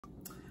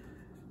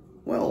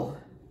Well,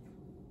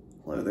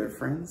 hello there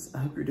friends. I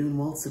hope you're doing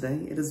well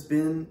today. It has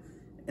been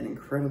an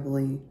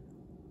incredibly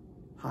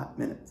hot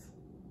minute,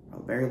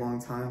 a very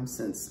long time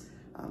since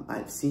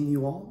I've seen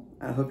you all.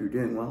 I hope you're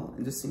doing well.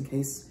 And just in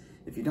case,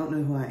 if you don't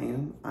know who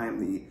I am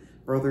the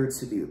brother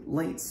to the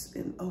late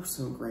and oh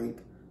so great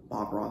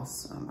Bob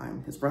Ross.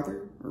 I'm his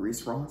brother,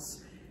 Maurice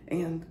Ross,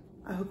 and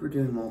I hope you're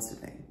doing well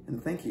today.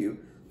 And thank you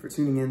for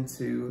tuning in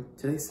to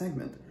today's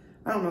segment.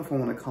 I don't know if I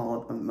want to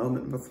call it a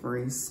moment with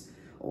Maurice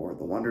or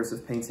the wonders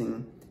of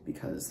painting,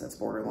 because that's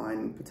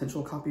borderline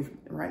potential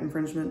copyright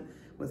infringement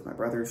with my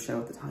brother's show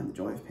at the time, The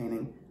Joy of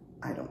Painting.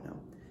 I don't know.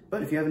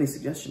 But if you have any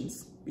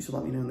suggestions, you should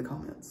let me know in the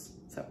comments.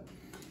 So,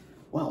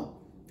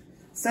 well,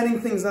 setting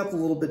things up a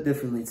little bit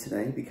differently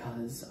today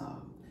because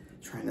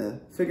trying to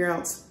figure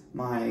out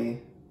my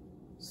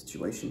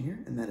situation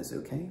here, and that is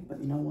okay. But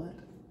you know what?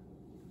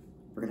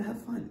 We're gonna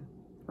have fun,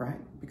 right?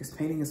 Because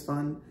painting is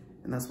fun,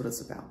 and that's what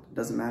it's about. It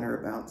doesn't matter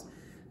about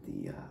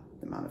the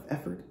amount of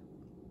effort,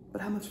 but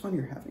how much fun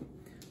you're having.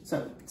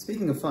 So,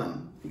 speaking of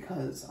fun,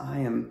 because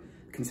I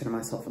consider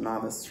myself a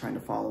novice trying to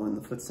follow in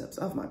the footsteps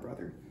of my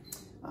brother,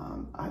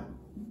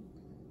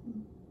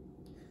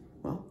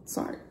 well,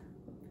 sorry,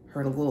 if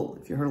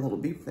you heard a little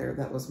beep there,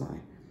 that was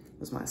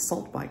my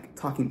assault bike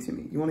talking to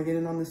me. You want to get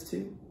in on this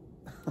too?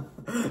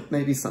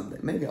 Maybe someday.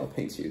 Maybe I'll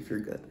paint you if you're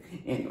good.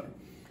 Anyway,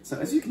 so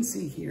as you can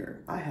see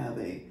here, I have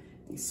a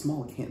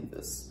small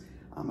canvas.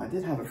 I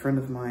did have a friend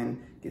of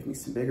mine give me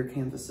some bigger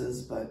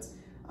canvases, but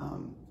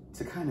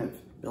to kind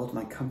of build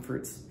my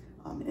comforts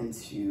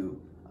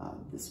into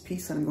this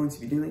piece that I'm going to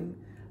be doing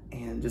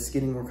and just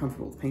getting more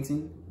comfortable with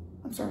painting,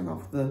 I'm starting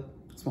off with a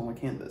smaller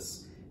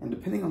canvas. And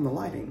depending on the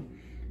lighting,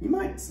 you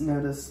might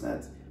notice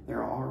that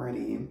there are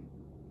already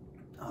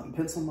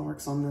pencil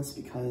marks on this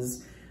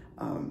because,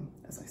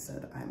 as I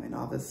said, I'm a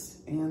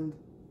novice, and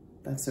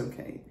that's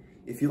okay.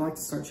 If you like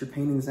to start your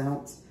paintings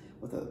out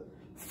with a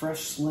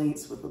fresh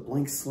slate, with a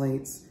blank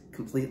slate,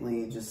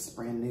 completely just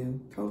brand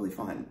new, totally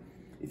fine.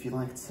 If you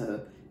like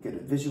to get a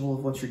visual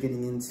of what you're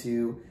getting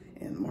into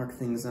and mark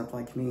things up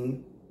like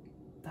me,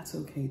 that's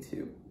okay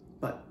too.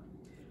 But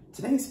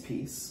today's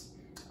piece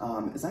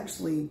is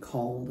actually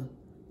called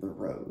The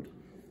Road.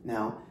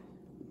 Now,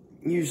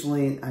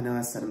 usually, I know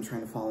I said I'm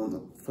trying to follow in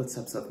the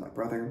footsteps of my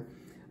brother,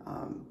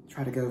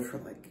 try to go for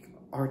like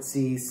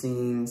artsy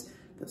scenes,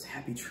 those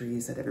happy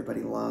trees that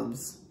everybody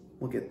loves.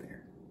 We'll get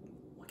there.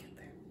 We'll get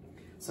there.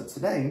 So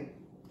today,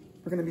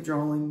 we're going to be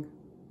drawing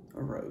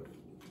a road.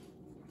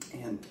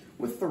 And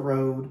with the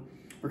road,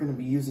 we're going to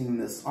be using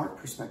this art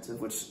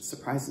perspective, which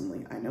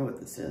surprisingly, I know what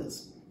this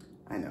is.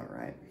 I know,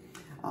 right?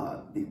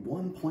 The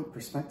 1 point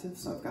perspective.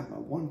 So I've got my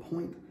 1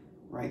 point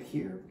right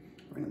here.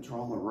 We're going to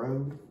draw a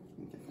road. Let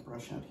me get the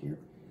brush out here.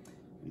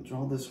 We're going to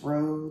draw this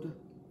road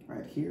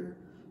right here.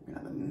 We're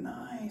going to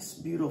have a nice,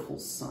 beautiful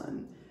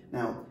sun.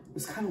 Now,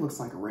 this kind of looks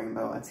like a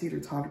rainbow. I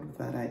teeter-tottered with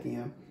that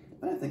idea,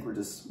 but I think we're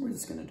just going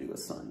to do a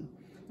sun.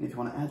 And if you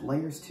want to add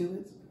layers to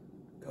it,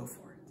 go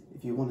for it.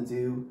 If you want to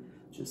do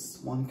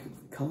just one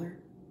color,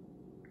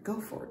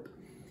 go for it.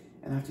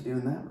 And after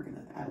doing that, we're going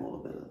to add a little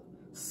bit of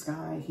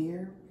sky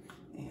here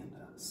and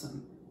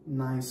some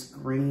nice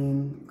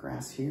green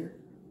grass here.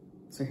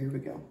 So here we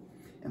go.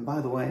 And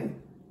by the way,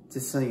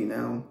 just so you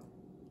know,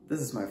 this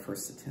is my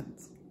first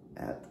attempt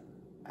at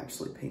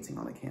actually painting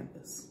on a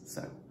canvas.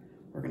 So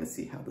we're going to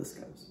see how this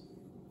goes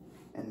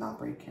and not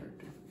break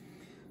character.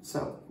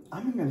 So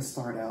I'm going to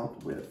start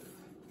out with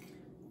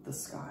the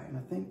sky. And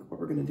I think what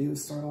we're going to do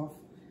is start off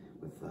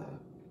with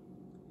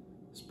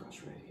this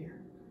brush right here.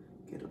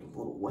 Get it a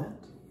little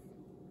wet.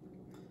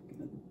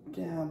 Gonna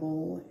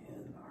dabble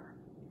in our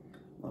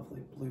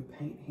lovely blue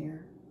paint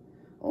here.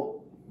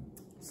 Oh,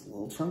 it's a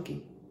little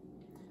chunky.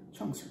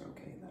 Chunks are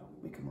okay though.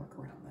 We can work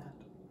around that.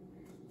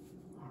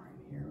 All right,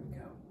 here we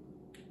go.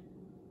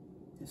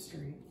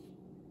 History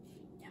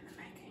in the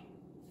making.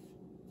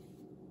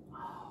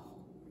 Oh,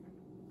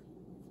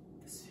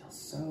 this feels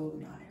so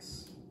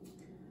nice.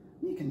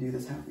 You can do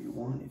this however you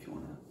want. If you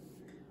want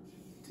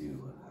to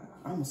do,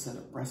 I almost said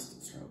a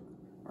breaststroke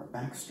or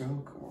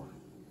backstroke or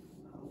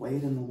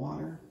wade in the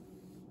water.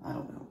 I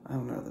don't know. I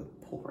don't know the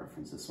pool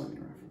references, swimming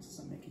references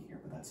I'm making here,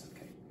 but that's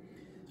okay.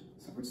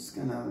 So we're just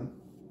gonna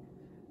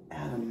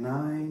add a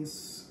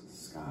nice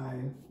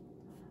sky,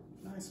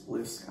 nice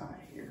blue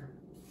sky here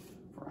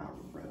for our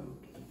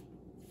road.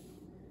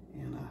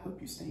 And I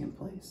hope you stay in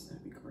place.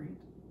 That'd be great.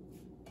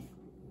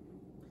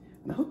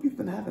 And I hope you've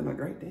been having a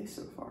great day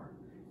so far.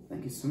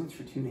 Thank you so much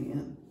for tuning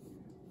in.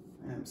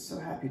 I'm so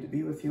happy to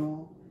be with you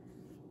all.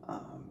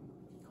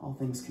 All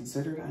things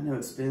considered, I know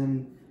it's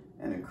been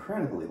an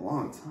incredibly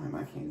long time.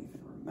 I can't even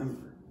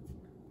remember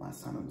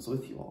last time I was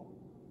with you all.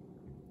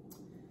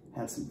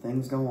 Had some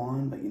things go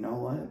on, but you know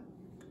what?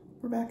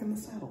 We're back in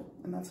the saddle,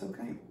 and that's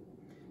okay.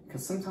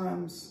 Because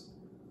sometimes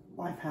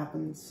life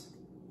happens,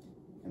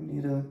 and we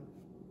need to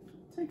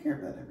take care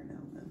of that every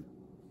now and then.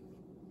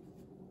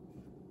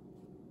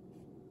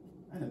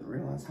 I didn't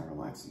realize how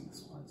relaxing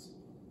this was.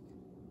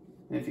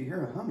 And if you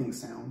hear a humming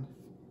sound,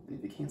 and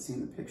if you can't see in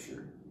the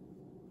picture,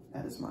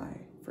 that is my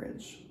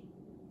fridge.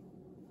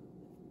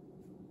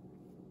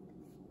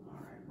 All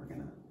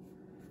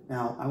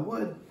Now,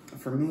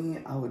 for me,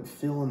 I would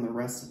fill in the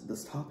rest of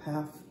this top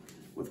half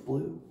with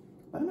blue,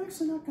 but I'm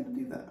actually not going to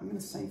do that. I'm going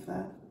to save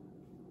that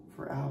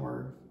for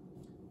our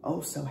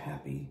oh so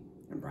happy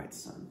and bright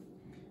sun.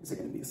 Is it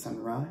going to be a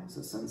sunrise,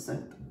 a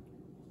sunset?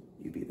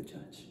 You be the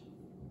judge.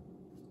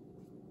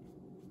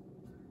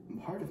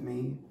 And part of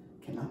me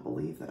cannot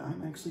believe that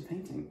I'm actually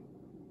painting.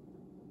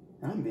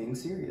 I'm being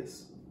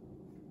serious.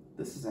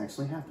 This is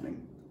actually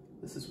happening.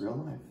 This is real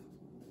life.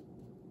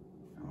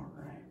 All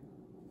right.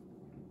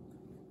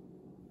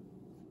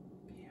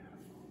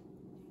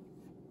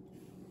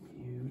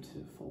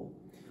 Beautiful.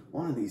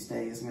 One of these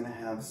days, I'm going to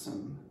have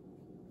some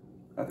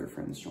other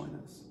friends join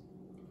us.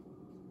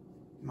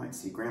 You might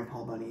see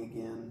Grandpa Bunny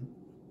again,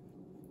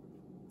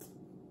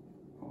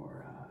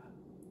 or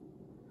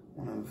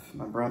one of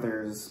my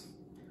brother's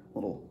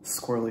little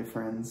squirrely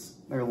friends.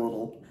 They're a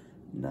little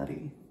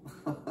nutty.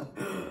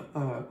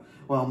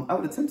 Well, I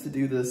would attempt to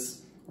do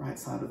this right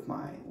side with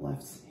my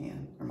left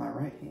hand, or my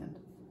right hand,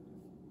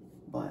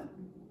 but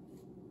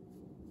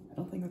I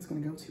don't think that's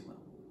going to go too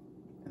well,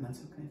 and that's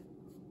okay.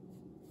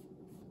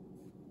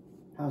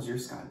 How's your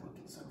sky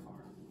looking so far?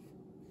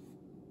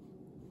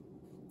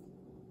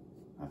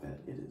 I bet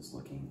it is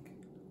looking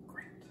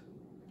great.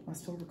 Am I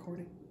still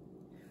recording?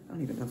 I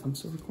don't even know if I'm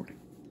still recording.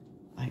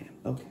 I am,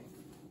 okay.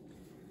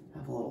 I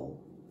have a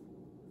little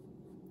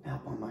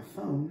app on my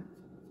phone,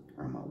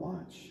 or on my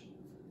watch,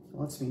 that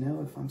lets me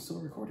know if I'm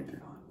still recording or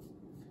not.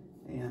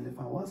 And if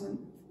I wasn't,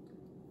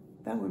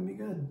 that wouldn't be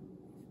good.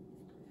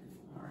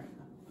 All right,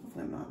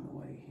 hopefully I'm not in the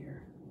way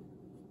here.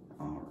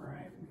 All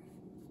right,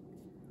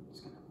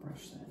 just gonna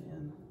brush that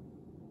in.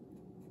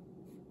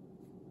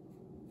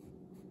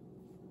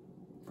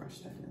 Brush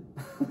that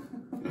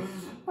in.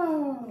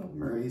 Oh,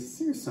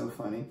 Maurice, you're so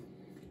funny.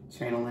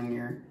 Channeling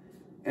your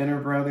inner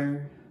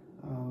brother.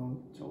 Oh,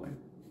 joy.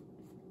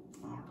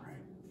 All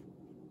right.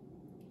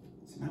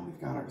 So now we've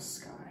got our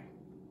sky.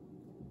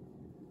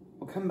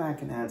 We'll come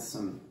back and add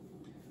some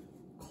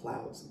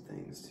clouds and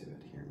things to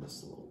it here in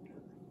just a little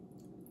bit.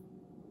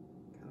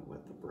 Gotta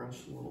wet the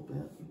brush a little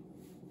bit.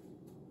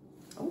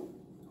 Oh,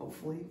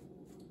 hopefully,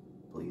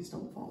 please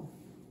don't fall.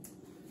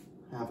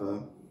 Have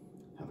a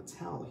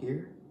towel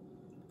here.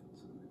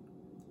 So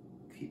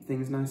keep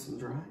things nice and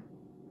dry.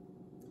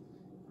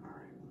 All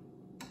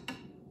right.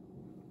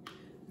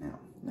 Now,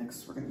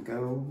 next we're gonna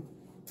go.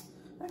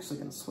 I'm actually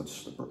gonna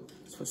switch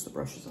the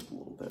brushes up a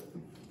little bit.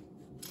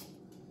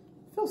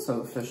 Feels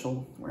so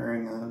official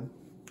wearing an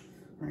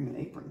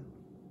apron.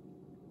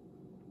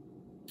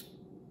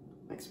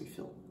 Makes me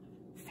feel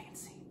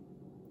fancy.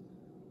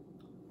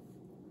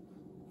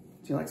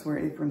 Do you like to wear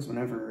aprons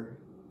whenever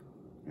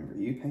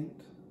you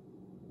paint?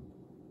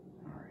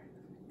 All right,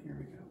 here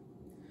we go.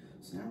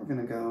 So now we're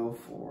gonna go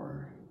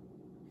for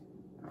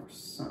our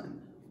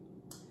sun.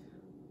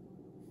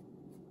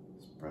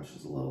 This brush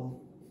is a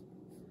little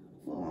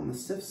on the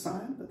stiff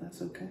side, but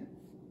that's okay.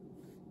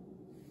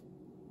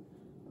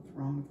 What's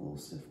wrong with a little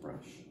stiff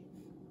brush?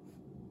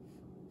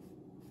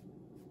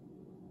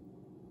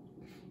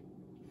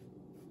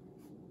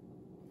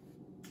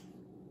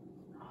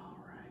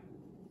 All right.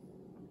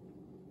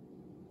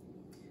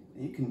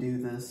 You can do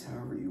this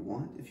however you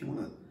want. If you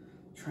want to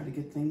try to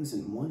get things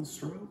in one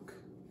stroke,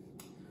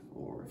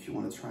 or if you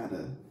want to try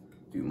to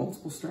do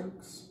multiple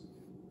strokes,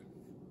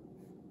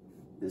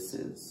 this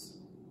is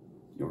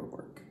your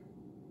work.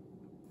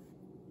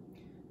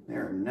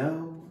 There are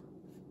no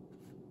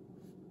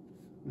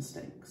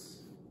mistakes,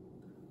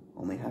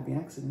 only happy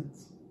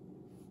accidents.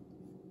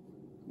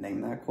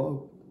 Name that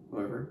quote.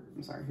 Who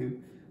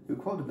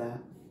quoted that?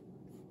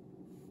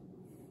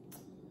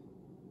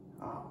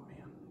 Oh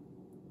man,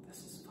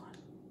 this is fun.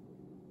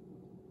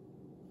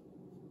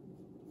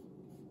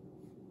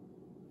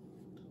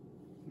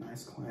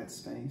 Nice quiet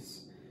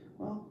space.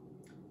 Well,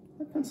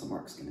 that pencil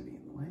mark's gonna be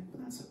in the way,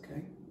 but that's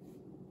okay.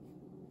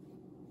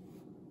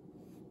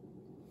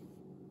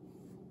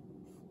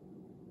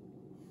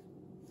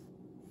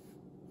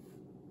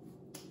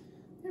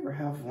 You ever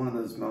have one of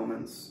those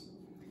moments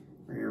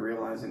where you're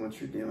realizing what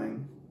you're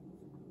doing?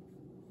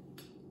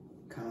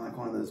 Kind of like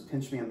one of those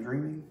pinch me, I'm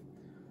dreaming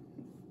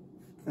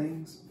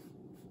things.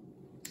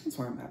 That's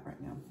where I'm at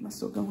right now. Am I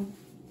still going?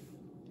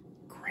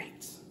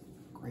 Great.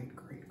 Great,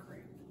 great,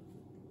 great.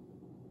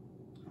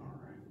 All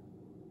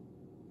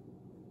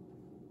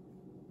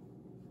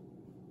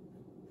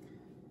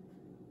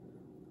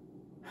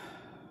right.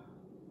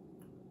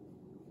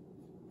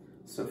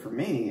 So for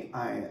me,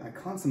 I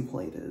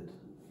contemplated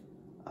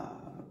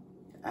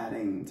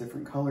adding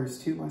different colors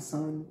to my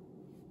sun,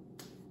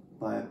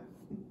 but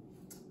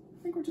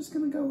I think we're just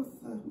gonna go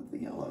with the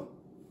yellow.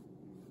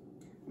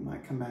 We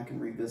might come back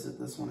and revisit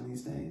this one of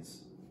these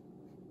days.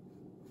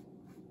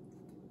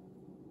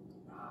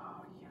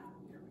 Oh yeah,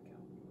 here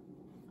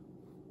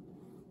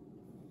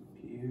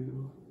we go.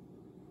 Beautiful.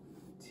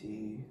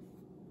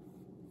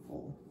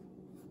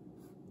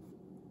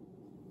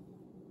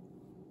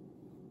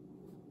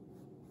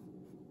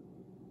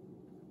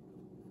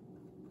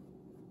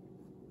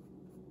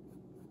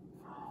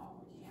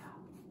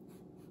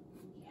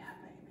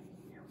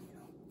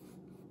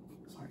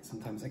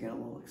 Sometimes I get a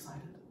little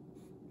excited.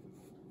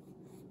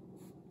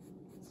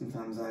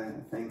 Sometimes I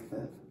think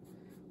that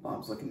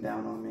Bob's looking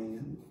down on me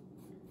and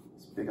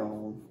this big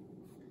old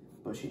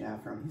bushy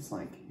afro, and he's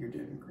like, "You're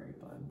doing great,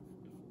 bud."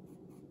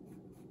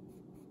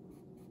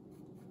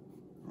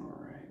 All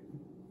right.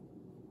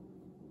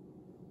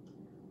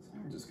 So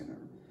now we're just gonna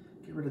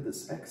get rid of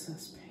this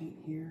excess paint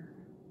here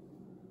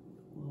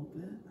a little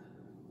bit.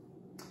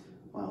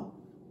 Well,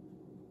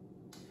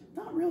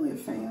 not really a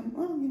fan.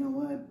 Well, you know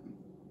what?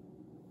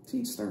 To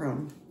each their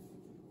own.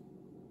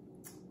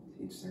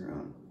 To each their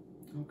own.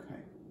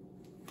 Okay.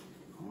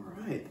 All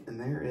right, and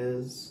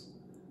there's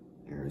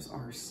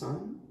our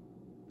sun.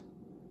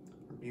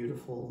 Our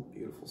beautiful,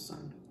 beautiful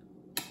sun.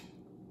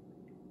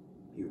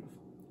 Beautiful.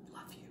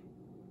 Love you.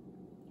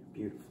 You're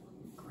beautiful.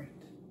 You're great.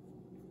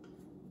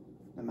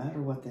 No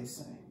matter what they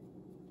say,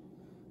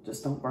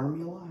 just don't burn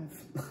me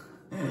alive.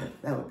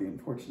 That would be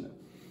unfortunate.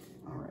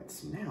 All right,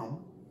 so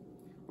now,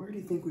 where do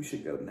you think we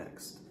should go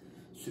next?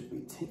 Should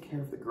we take care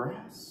of the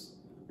grass,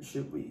 or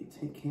should we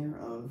take care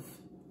of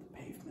the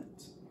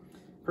pavement?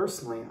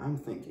 Personally, I'm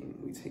thinking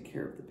we take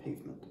care of the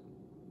pavement.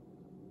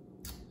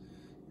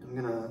 I'm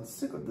gonna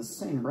stick with the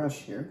same brush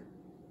here.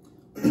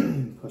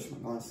 Push my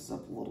glasses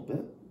up a little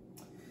bit.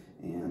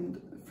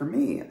 And for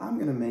me, I'm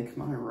gonna make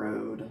my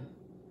road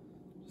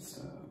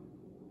just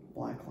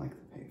black like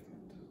the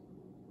pavement.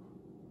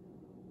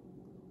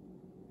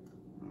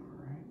 All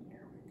right,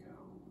 here we go.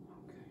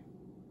 Okay.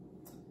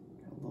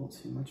 Got a little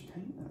too much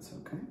paint, that's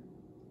okay.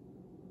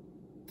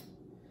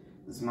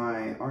 This is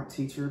my art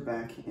teacher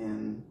back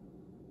in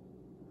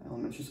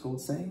elementary school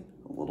would say,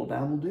 "A little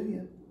dab will do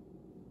you."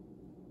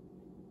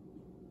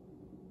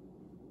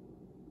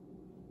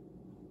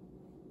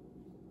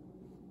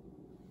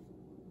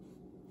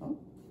 Oh,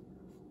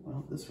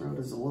 well, this road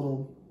is a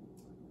little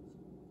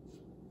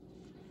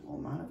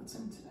not of its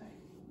own today.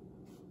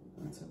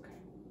 That's okay.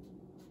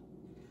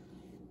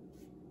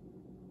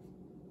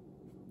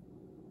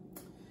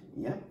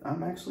 Yep,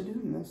 I'm actually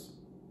doing this.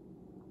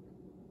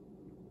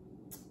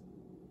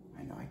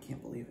 I know, I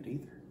can't believe it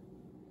either.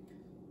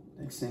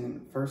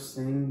 First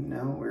thing, you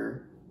know,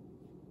 we're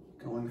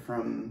going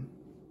from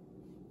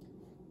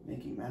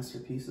making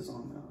masterpieces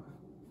on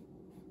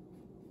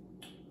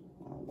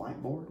a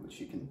whiteboard, which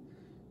you can,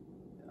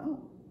 oh,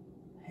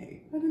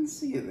 hey, I didn't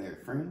see you there,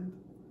 friend.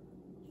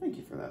 Thank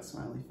you for that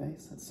smiley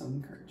face. That's so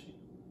encouraging.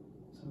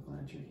 So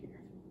glad you're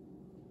here.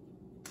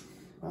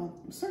 Well,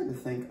 I'm starting to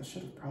think I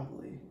should have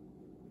probably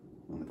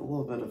went with a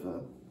little bit of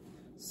a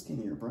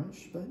skinnier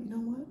brush, but you know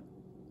what?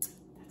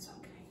 That's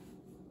okay.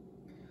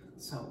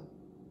 So,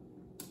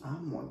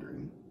 I'm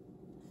wondering,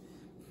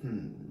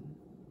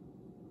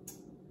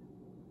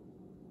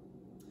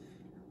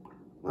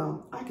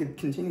 well, I could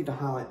continue to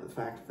highlight the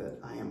fact that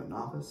I am a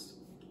novice,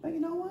 but you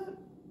know what?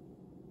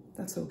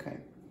 That's okay.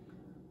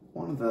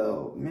 One of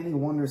the many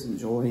wonders and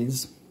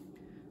joys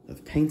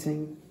of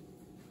painting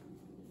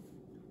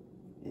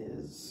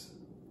is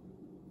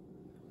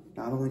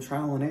not only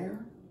trial and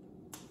error,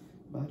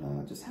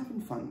 but just having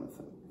fun with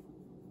it.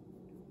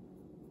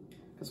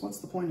 Because what's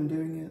the point in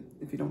doing it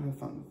if you don't have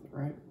fun with it,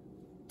 right?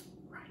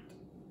 Right.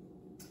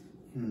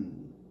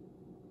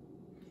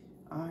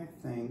 I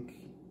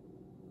think,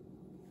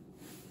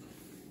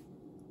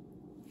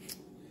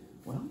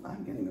 well,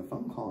 I'm getting a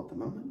phone call at the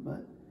moment,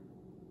 but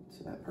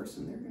to that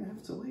person, they're gonna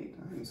have to wait.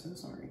 I'm so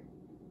sorry.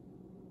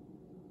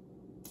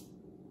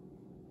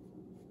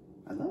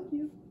 I love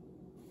you.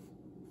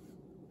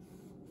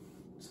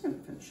 I'm just gonna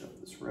finish up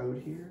this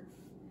road here.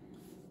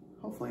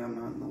 Hopefully I'm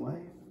not in the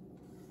way.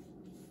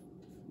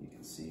 You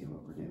can see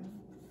what we're doing.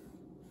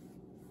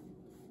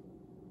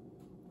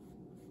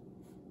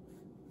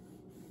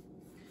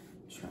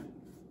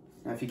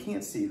 Now, if you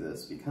can't see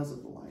this because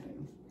of the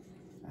lighting,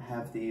 I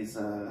have these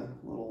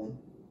little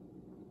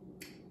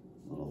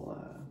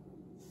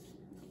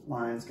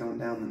lines going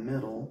down the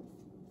middle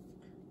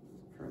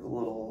for the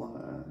little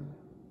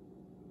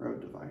road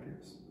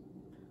dividers.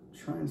 I'm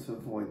trying to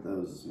avoid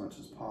those as much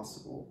as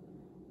possible,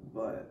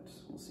 but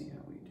we'll see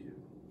how we do.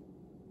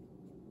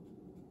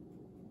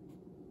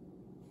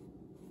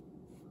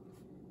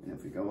 And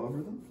if we go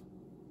over them,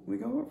 we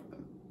go over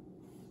them.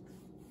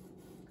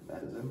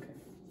 That is okay.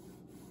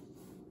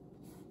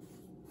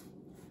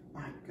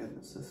 My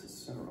goodness, this is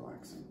so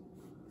relaxing.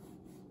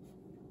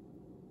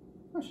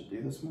 I should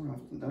do this more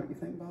often, don't you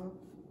think, Bob?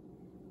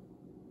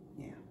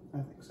 Yeah, I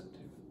think so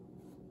too.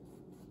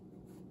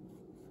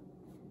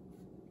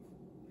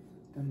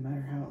 Doesn't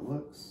matter how it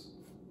looks,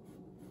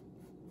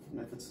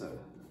 and if it's doesn't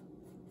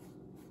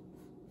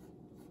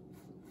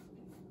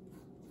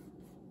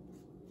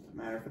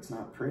matter if it's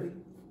not pretty.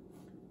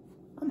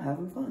 I'm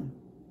having fun.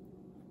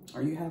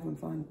 Are you having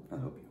fun? I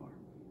hope you are.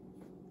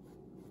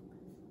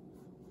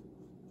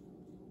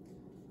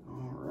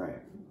 All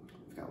right,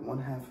 we've got one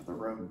half of the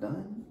road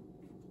done.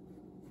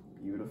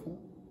 Beautiful.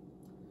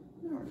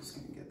 Now we're just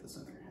gonna get this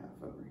other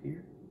half over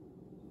here.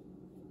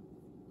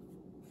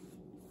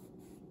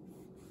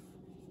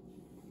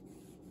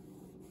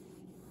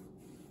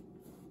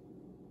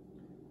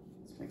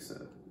 This makes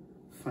a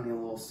funny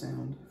little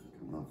sound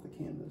coming off the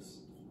canvas.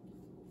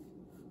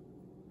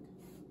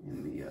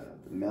 And the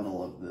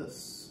metal of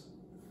this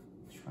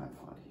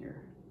tripod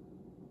here.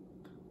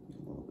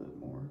 A little bit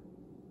more.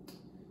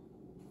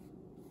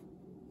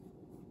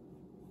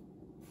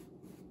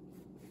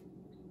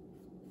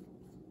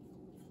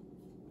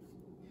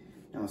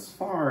 Now, as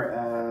far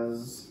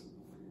as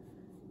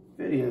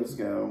videos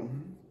go,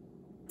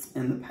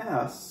 in the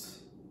past,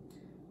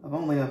 I've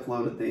only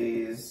uploaded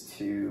these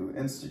to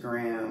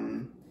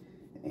Instagram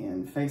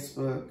and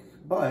Facebook,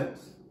 but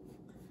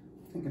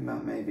I'm thinking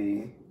about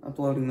maybe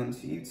uploading them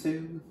to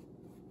YouTube,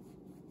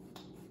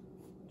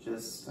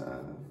 just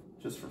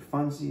for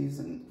funsies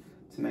and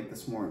to make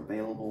this more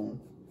available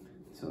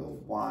to a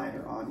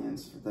wider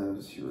audience for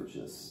those who are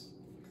just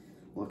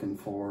looking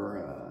for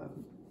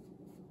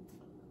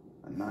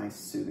a nice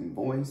soothing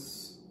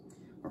voice,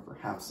 or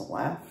perhaps a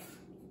laugh,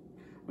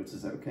 which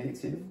is okay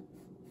too.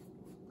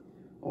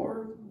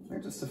 Or they're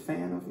just a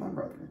fan of my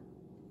brother.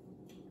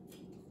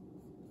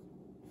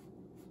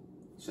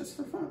 It's just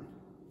for fun.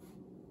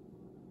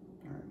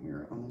 All right,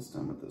 we're almost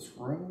done with this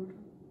road.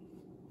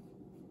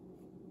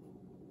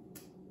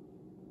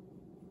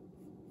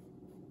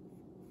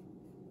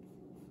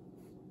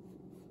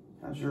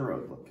 How's your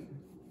road looking?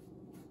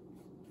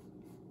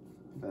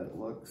 I bet it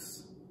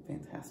looks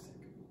fantastic.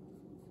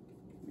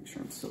 Make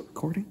sure I'm still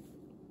recording.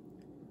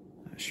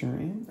 I sure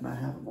am, and I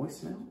have a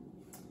voicemail.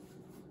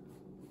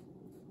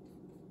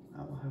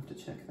 I will have to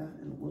check that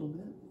in a little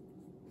bit.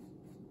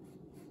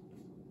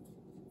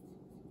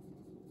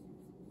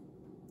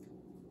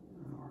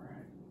 All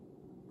right.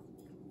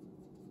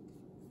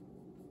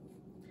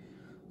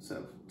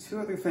 So, two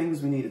other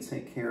things we need to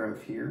take care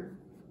of here,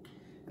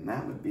 and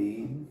that would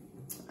be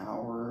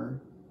our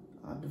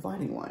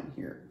dividing line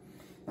here.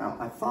 Now,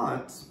 I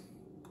thought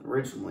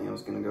originally I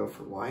was going to go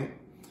for white,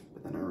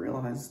 but then I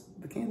realized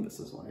the canvas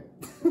is white.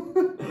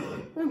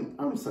 And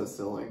I'm so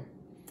silly.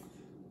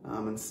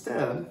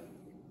 Instead,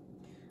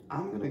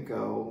 I'm going to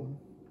go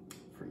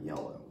for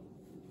yellow.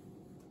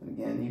 And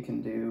again, you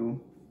can do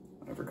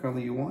whatever color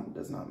you want, it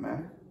does not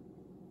matter.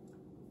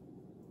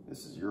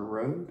 This is your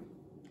road,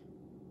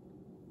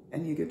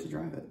 and you get to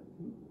drive it.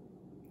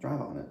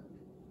 Drive on it.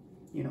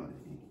 You know what I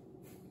mean.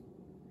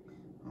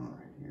 All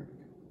right, here we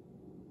go.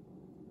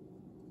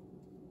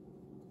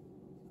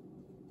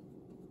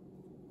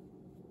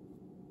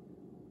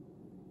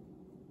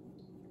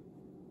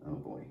 Oh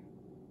boy.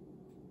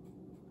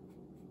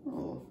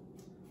 Oh,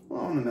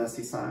 well, on the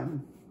messy side.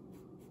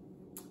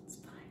 It's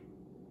fine.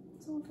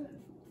 It's all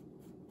good.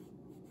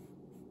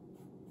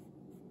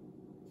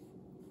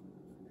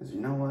 Because you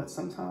know what?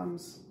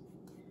 Sometimes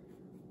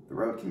the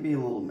road can be a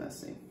little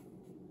messy.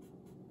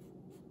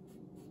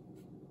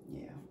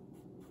 Yeah.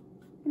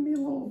 It can be a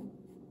little...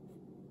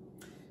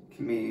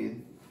 Can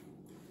be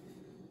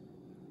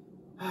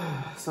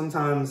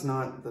sometimes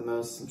not the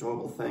most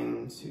enjoyable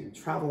thing to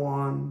travel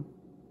on.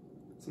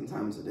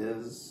 Sometimes it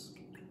is.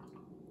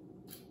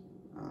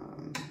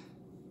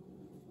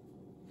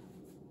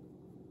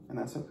 And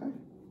that's okay.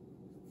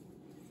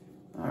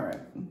 All right.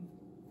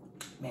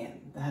 Man,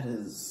 that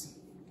is...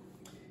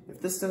 If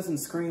this doesn't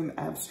scream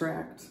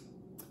abstract,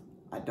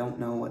 I don't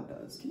know what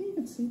does. Can you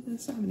even see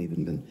this? I haven't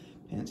even been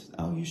paying attention.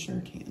 Oh, you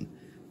sure can.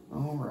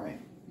 All right.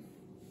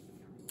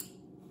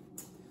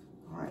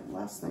 All right,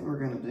 last thing we're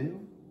gonna do,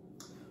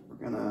 we're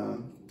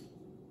gonna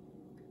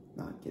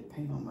not get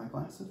paint on my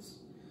glasses.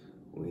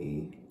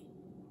 We're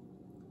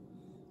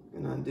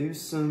gonna do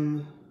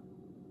some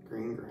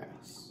green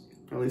grass.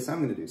 Or at least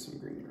I'm gonna do some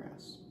green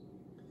grass.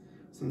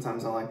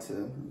 Sometimes I like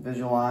to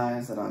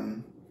visualize that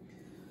I'm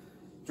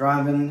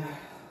driving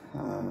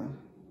out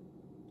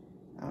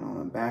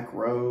on a back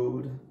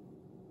road,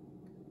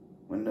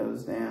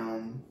 windows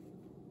down,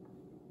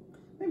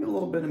 maybe a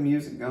little bit of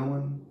music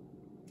going,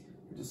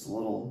 or just a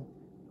little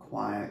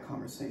quiet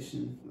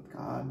conversation with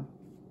God,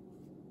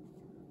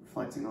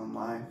 reflecting on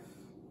life,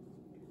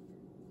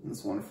 and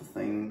this wonderful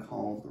thing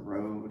called the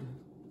road,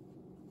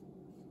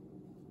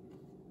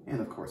 and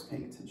of course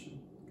paying attention,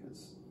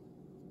 because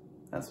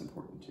that's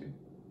important too.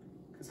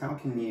 Because how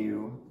can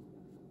you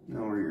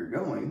know where you're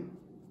going,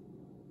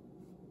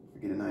 or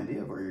get an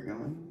idea of where you're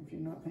going, if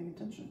you're not paying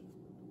attention,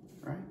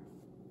 right?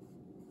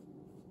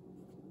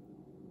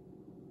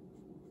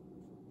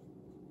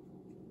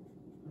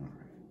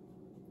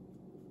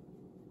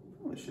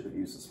 Probably should have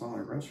used a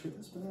smaller brush for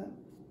this, but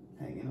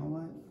hey, you know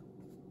what?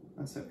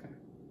 That's okay.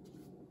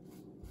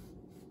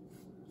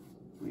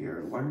 We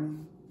are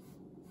learning,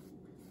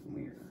 and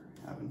we are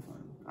having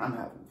fun. I'm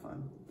having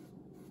fun.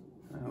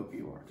 I hope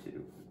you are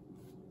too.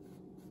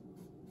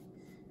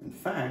 In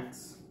fact,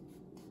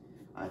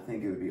 I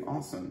think it would be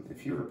awesome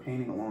if you were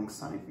painting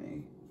alongside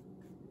me,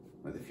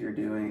 whether if you're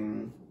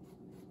doing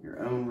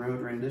your own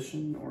road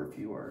rendition or if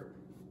you are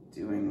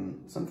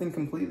doing something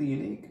completely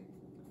unique.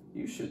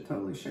 You should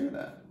totally share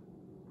that.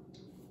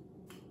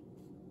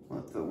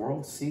 Let the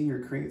world see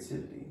your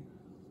creativity.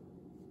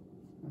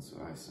 That's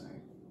what I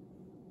say.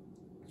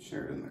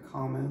 Share it in the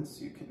comments.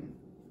 You can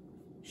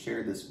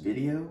share this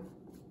video.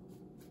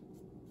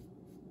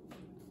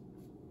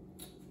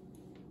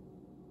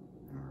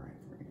 All right,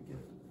 we're gonna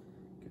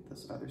get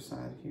this other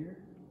side here.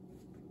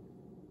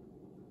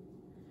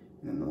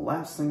 And then the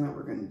last thing that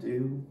we're gonna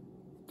do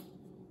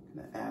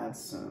I'm gonna add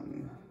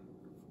some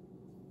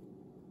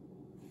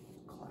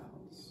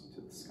clouds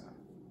to the sky.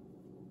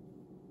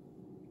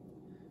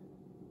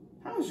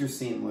 How is your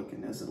scene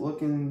looking? Is it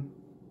looking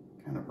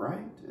kind of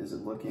bright? Is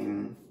it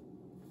looking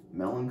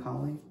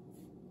melancholy?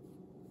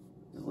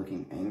 Is it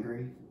looking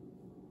angry?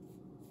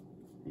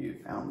 Are you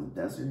out in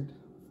the desert?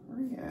 Where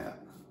are you at?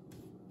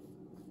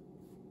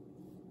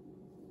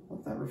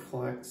 What that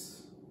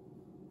reflects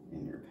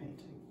in your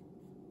painting.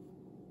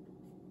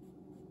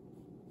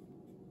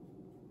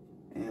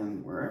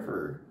 And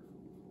wherever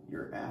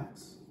you're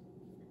at,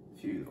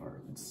 if you are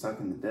stuck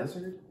in the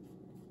desert,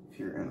 if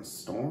you're in a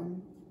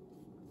storm,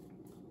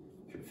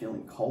 if you're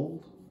feeling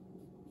cold,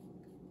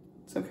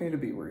 it's okay to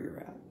be where you're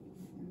at.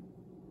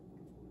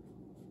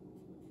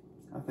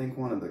 I think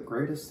one of the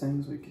greatest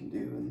things we can do,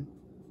 and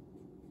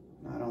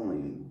not only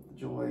in the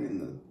joy and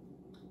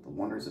the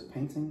wonders of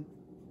painting,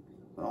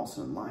 but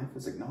also in life,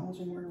 is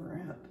acknowledging where we're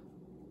at.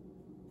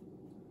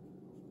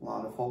 A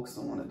lot of folks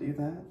don't want to do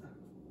that.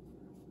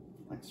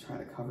 Like to try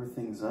to cover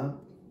things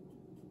up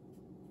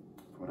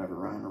for whatever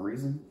rhyme or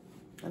reason,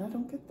 and I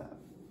don't get that.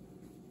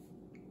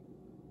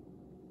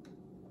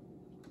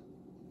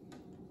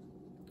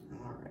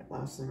 All right,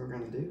 last thing we're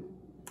going to do.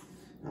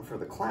 Now for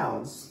the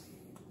clouds,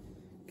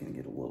 I'm going to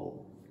get a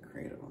little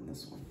creative on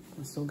this one. Am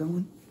I still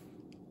going?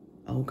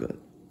 Oh, good.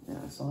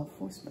 Yeah, I still have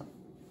a voicemail.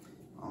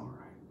 All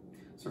right.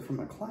 So for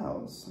my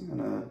clouds, I'm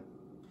going to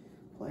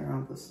play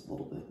around with this a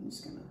little bit. I'm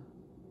just going to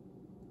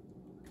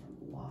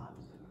blot.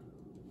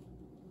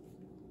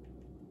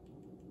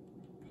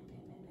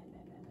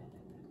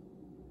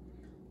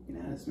 You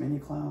can add as many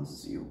clouds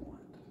as you want.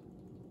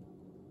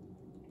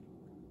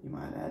 You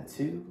might add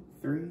 2,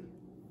 3,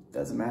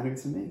 doesn't matter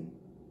to me.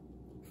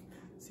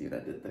 See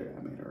what I did there?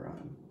 I made a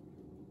rhyme.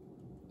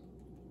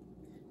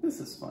 This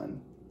is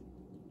fun.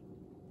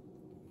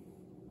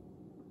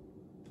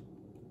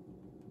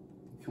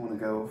 If you want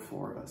to go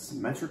for a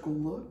symmetrical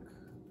look,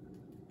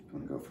 if you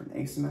want to go for an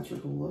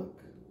asymmetrical look,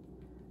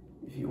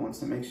 if you want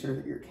to make sure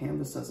that your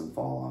canvas doesn't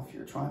fall off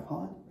your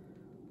tripod,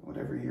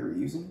 whatever you're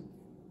using,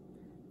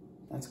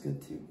 that's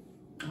good too.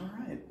 All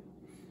right.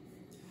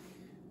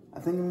 I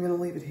think I'm going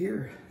to leave it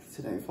here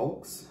today,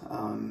 folks.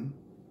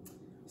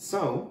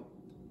 So,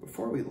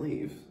 before we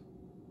leave,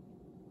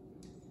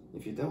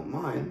 if you don't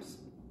mind,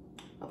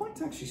 I'd like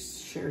to actually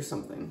share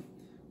something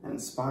that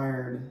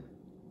inspired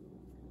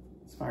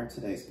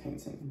today's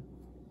painting,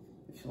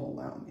 if you'll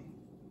allow me.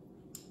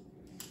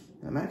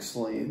 And I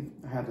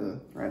had to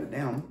write it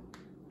down,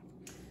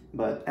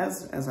 but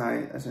as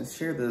I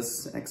share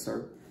this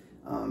excerpt,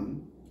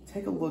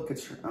 take a look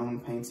at your own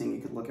painting.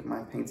 You could look at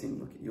my painting,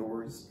 look at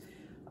yours.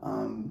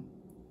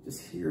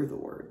 Just hear the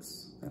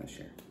words that I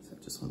share. So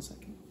just one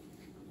second.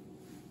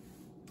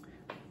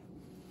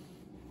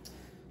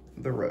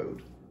 The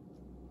road.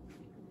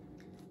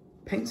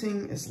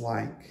 Painting is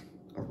like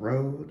a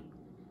road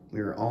we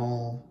are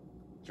all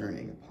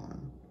journeying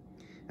upon.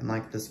 And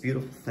like this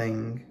beautiful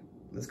thing,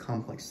 this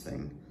complex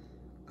thing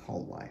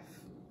called life.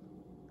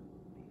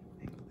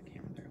 Angle the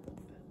camera there a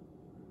little bit.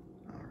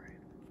 All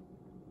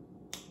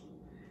right.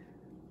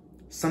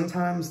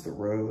 Sometimes the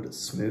road is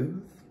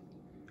smooth,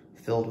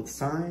 filled with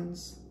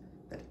signs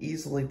that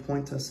easily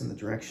point us in the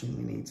direction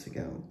we need to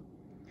go.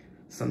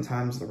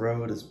 Sometimes the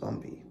road is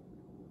bumpy,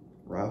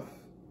 rough,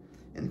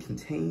 and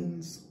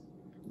contains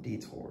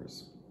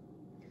detours,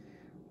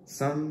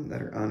 some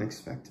that are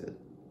unexpected.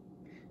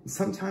 And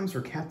sometimes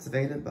we're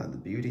captivated by the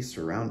beauty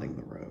surrounding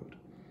the road,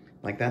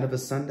 like that of a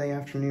Sunday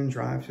afternoon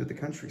drive through the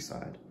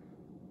countryside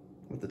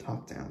with the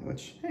top down,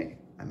 which, hey,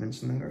 I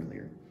mentioned that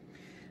earlier.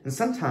 And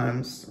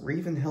sometimes we're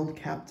even held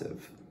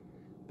captive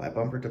by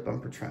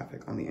bumper-to-bumper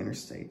traffic on the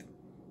interstate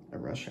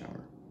at rush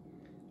hour.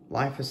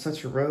 Life is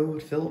such a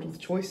road filled with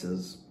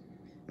choices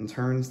and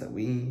turns that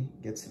we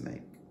get to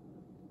make.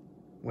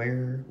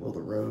 Where will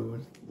the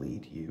road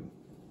lead you?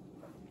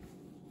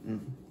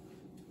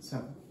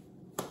 So,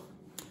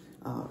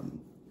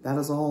 that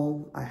is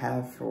all I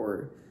have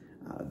for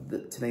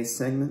today's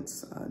segment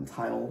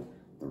entitled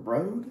The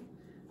Road.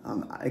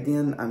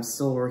 Again, I'm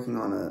still working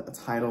on a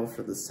title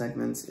for the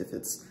segment. If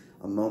it's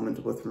A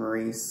Moment with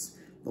Maurice,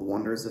 The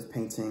Wonders of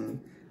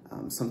Painting,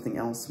 something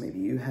else, maybe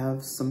you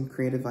have some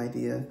creative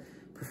idea,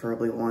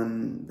 preferably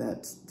one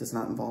that does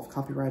not involve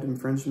copyright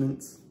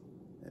infringement.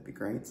 That'd be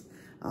great.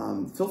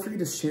 Feel free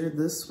to share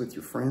this with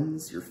your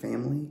friends, your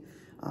family,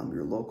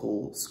 your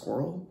local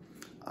squirrel,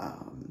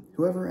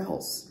 whoever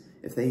else.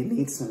 If they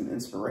need some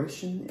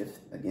inspiration, if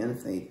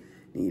they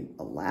need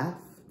a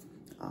laugh,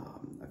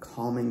 a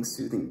calming,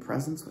 soothing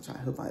presence, which I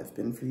hope I have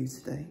been for you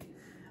today.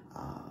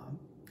 And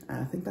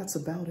I think that's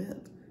about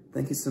it.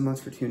 Thank you so much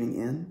for tuning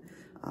in.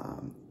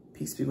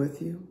 Peace be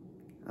with you.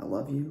 I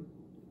love you.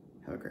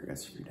 Have a great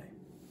rest of your day.